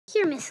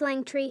Here, Miss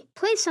Langtree,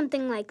 play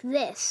something like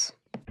this.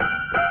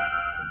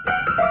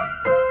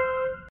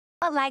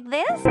 Like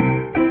this?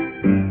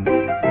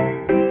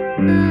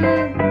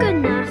 Good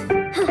enough.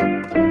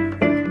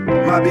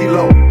 My beat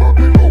low,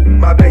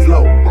 my bass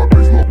low,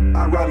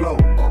 I ride low.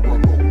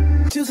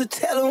 Just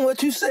tell him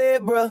what you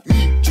said, bruh.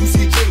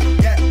 Juicy J,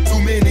 got too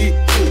many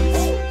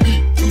fools.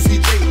 Juicy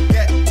J,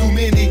 got too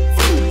many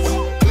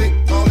fools. Click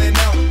falling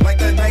out like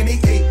the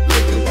 98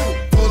 liquor.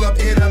 Pull up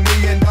in $1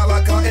 million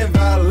car and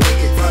violate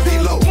it. My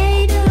beat low.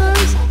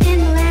 Potatoes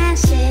and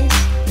molasses.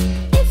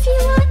 If you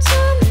want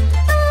some,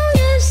 oh,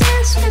 just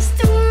ask us.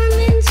 They're warm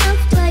and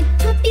soft like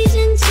puppies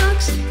in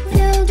socks,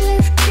 filled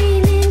with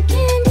cream and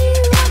candy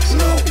rocks.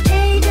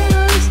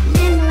 Potatoes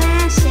and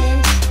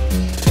molasses.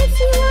 If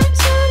you want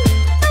some,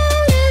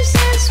 oh, just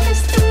ask us.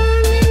 They're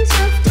warm and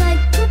soft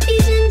like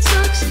puppies in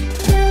socks,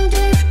 filled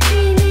with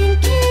cream and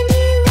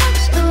candy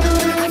rocks. I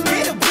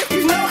get a brick,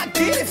 you know I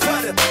did it for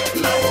the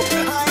low.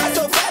 I'm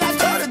so fat I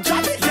told her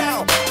drop it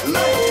down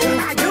low.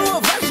 I do a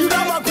verse, you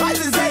know my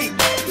prices ain't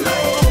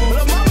low.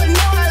 But mama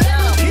know I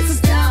love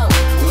kisses down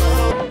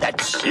low.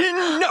 That's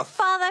enough!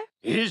 Father?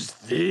 Is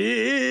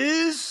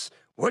this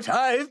what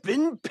I've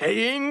been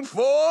paying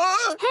for?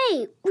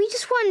 Hey, we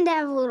just wanted to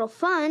have a little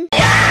fun.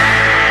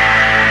 Yeah!